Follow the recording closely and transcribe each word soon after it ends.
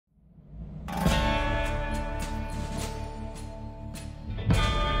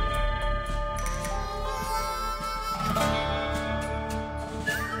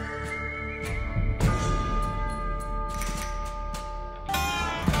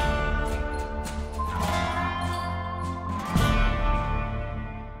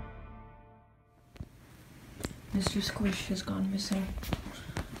Mr. Squish has gone missing.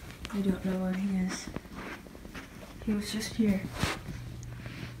 I don't know where he is. He was just here.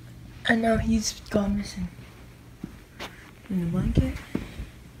 And now he's gone missing. In the blanket?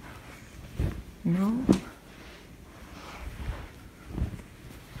 No.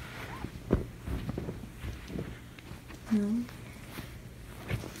 No.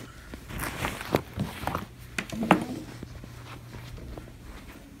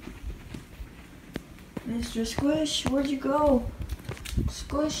 Mr. Squish, where'd you go?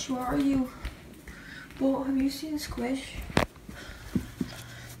 Squish, where are you? Well, have you seen Squish?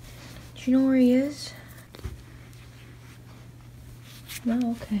 Do you know where he is?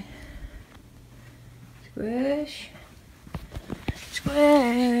 No, okay. Squish.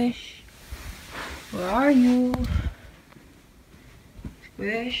 Squish. Where are you?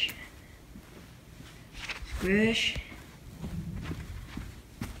 Squish. Squish.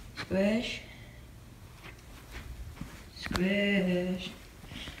 Squish. Squish.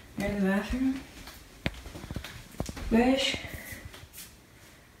 You're in the bathroom? Squish.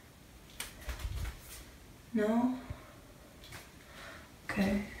 No?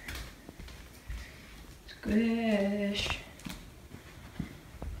 Okay. Squish.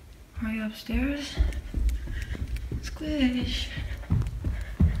 Are you upstairs? Squish.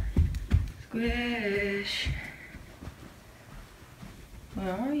 Squish.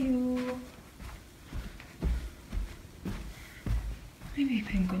 Where are you? Maybe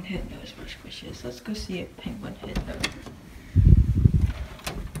Penguin Head knows where Squish is. Let's go see if Penguin Head knows.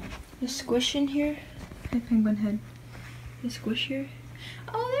 Is Squish in here? Hi, Penguin Head. Is Squish here?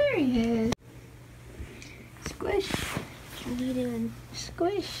 Oh, there he is. Squish. What are you doing?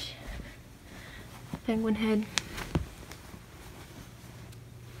 Squish. Penguin Head.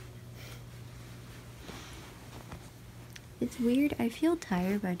 It's weird. I feel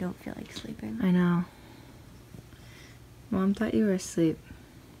tired, but I don't feel like sleeping. I know. Mom thought you were asleep.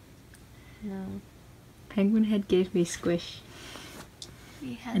 No. Penguin Head gave me Squish.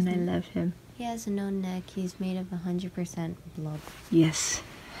 And I love him. He has no neck. He's made of 100% blood. Yes.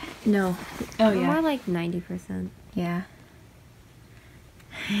 No. Oh, yeah. More like 90%. Yeah.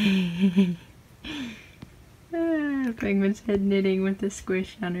 Penguin's head knitting with the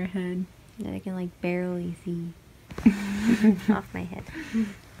Squish on her head. That I can like barely see off my head.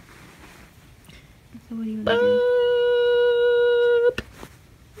 So what do you want to do?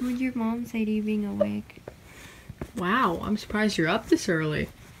 What would your mom say to you being awake? Wow, I'm surprised you're up this early.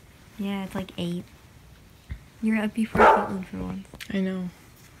 Yeah, it's like 8. You're up before Caitlin for once. I know.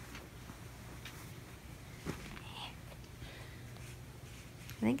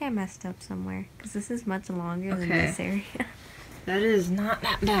 I think I messed up somewhere, because this is much longer than this area. That is not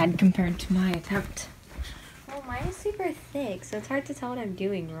that bad compared to my attempt. Well, mine is super thick, so it's hard to tell what I'm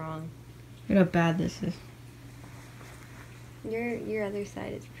doing wrong. Look how bad this is. Your other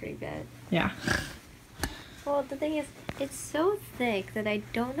side is pretty bad. Yeah. Well, the thing is, it's so thick that I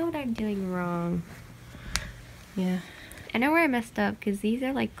don't know what I'm doing wrong. Yeah. I know where I messed up, because these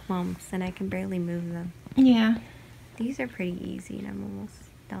are like clumps, and I can barely move them. Yeah. These are pretty easy, and I'm almost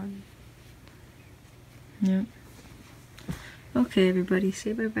done. Yep. Okay, everybody,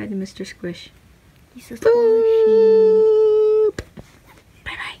 say bye-bye to Mr. Squish. He's so squishy.